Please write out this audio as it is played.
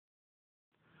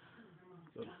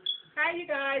Hi, you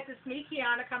guys. It's me,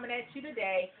 Kiana, coming at you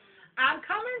today. I'm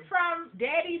coming from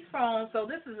Daddy's phone, so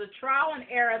this is a trial and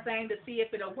error thing to see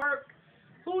if it'll work.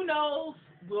 Who knows?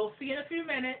 We'll see in a few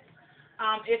minutes.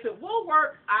 If it will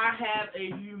work, I have a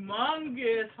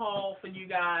humongous haul for you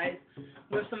guys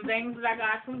with some things that I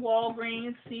got from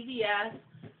Walgreens, CVS.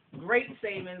 Great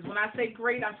savings. When I say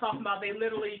great, I'm talking about they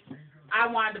literally, I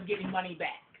wind up getting money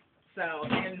back. So,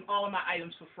 and all of my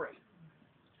items for free.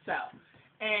 So,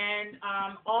 and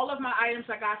all of my items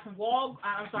I got from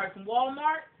from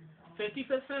Walmart,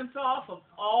 50% off of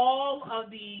all of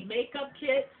the makeup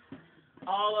kits,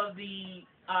 all of the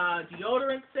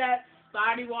deodorant sets,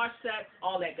 body wash sets,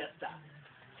 all that good stuff.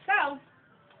 So,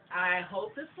 I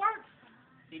hope this works.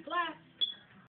 Be blessed.